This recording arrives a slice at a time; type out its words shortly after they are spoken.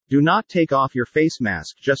Do not take off your face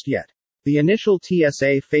mask just yet. The initial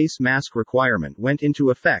TSA face mask requirement went into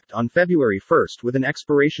effect on February 1 with an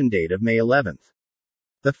expiration date of May 11.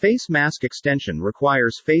 The face mask extension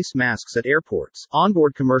requires face masks at airports,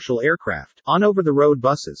 onboard commercial aircraft, on over-the-road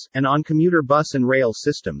buses, and on commuter bus and rail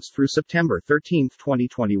systems through September 13,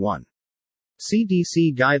 2021.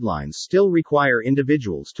 CDC guidelines still require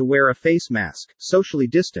individuals to wear a face mask, socially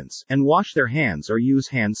distance, and wash their hands or use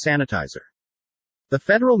hand sanitizer. The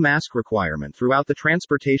federal mask requirement throughout the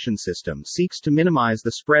transportation system seeks to minimize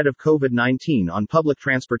the spread of COVID-19 on public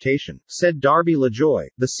transportation, said Darby LaJoy,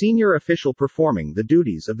 the senior official performing the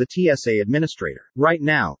duties of the TSA administrator. Right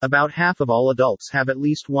now, about half of all adults have at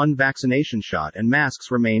least one vaccination shot, and masks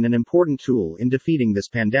remain an important tool in defeating this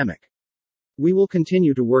pandemic. We will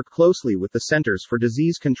continue to work closely with the Centers for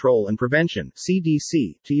Disease Control and Prevention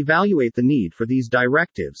 (CDC) to evaluate the need for these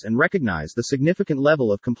directives and recognize the significant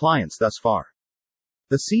level of compliance thus far.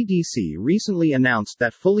 The CDC recently announced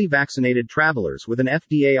that fully vaccinated travelers with an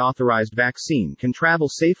FDA-authorized vaccine can travel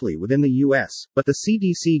safely within the U.S., but the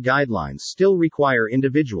CDC guidelines still require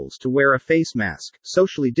individuals to wear a face mask,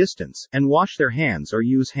 socially distance, and wash their hands or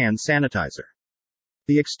use hand sanitizer.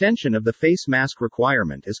 The extension of the face mask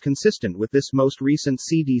requirement is consistent with this most recent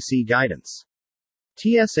CDC guidance.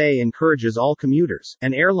 TSA encourages all commuters,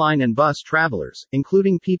 and airline and bus travelers,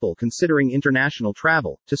 including people considering international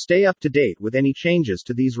travel, to stay up to date with any changes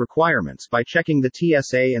to these requirements by checking the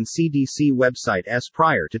TSA and CDC websites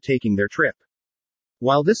prior to taking their trip.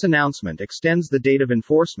 While this announcement extends the date of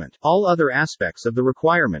enforcement, all other aspects of the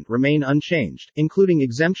requirement remain unchanged, including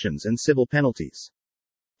exemptions and civil penalties.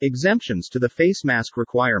 Exemptions to the face mask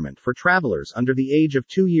requirement for travelers under the age of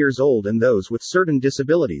 2 years old and those with certain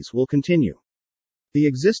disabilities will continue. The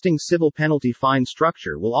existing civil penalty fine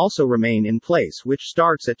structure will also remain in place, which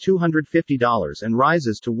starts at $250 and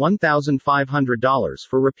rises to $1,500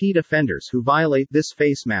 for repeat offenders who violate this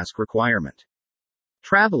face mask requirement.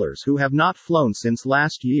 Travelers who have not flown since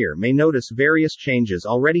last year may notice various changes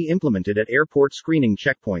already implemented at airport screening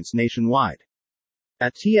checkpoints nationwide.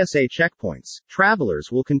 At TSA checkpoints,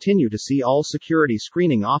 travelers will continue to see all security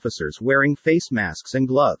screening officers wearing face masks and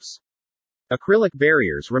gloves. Acrylic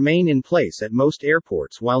barriers remain in place at most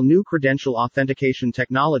airports, while new credential authentication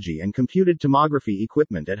technology and computed tomography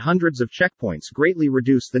equipment at hundreds of checkpoints greatly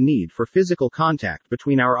reduce the need for physical contact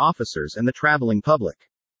between our officers and the traveling public.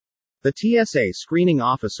 The TSA screening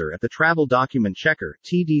officer at the Travel Document Checker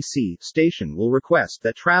 (TDC) station will request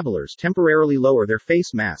that travelers temporarily lower their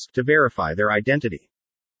face mask to verify their identity.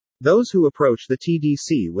 Those who approach the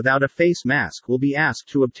TDC without a face mask will be asked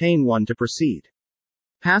to obtain one to proceed.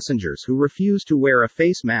 Passengers who refuse to wear a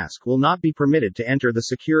face mask will not be permitted to enter the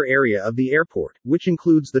secure area of the airport, which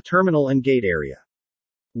includes the terminal and gate area.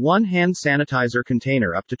 One hand sanitizer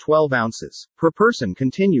container up to 12 ounces per person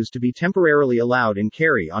continues to be temporarily allowed in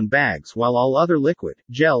carry-on bags, while all other liquid,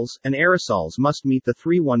 gels, and aerosols must meet the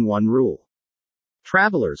 311 rule.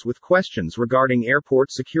 Travelers with questions regarding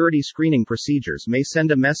airport security screening procedures may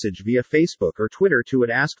send a message via Facebook or Twitter to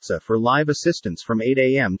 @AskTSA for live assistance from 8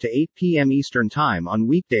 a.m. to 8 p.m. Eastern Time on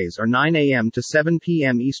weekdays or 9 a.m. to 7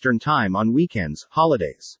 p.m. Eastern Time on weekends,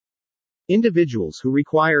 holidays. Individuals who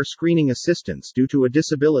require screening assistance due to a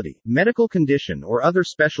disability, medical condition, or other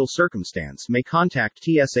special circumstance may contact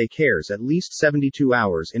TSA Cares at least 72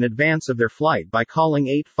 hours in advance of their flight by calling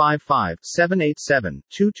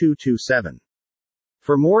 855-787-2227.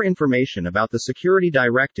 For more information about the security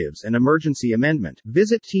directives and emergency amendment,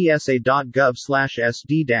 visit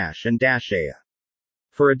tsa.gov/sd-and-a.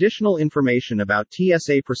 For additional information about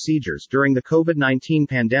TSA procedures during the COVID-19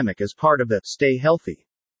 pandemic as part of the Stay Healthy,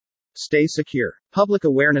 Stay Secure public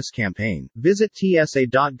awareness campaign, visit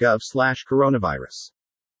tsa.gov/coronavirus.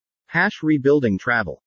 #Rebuilding Travel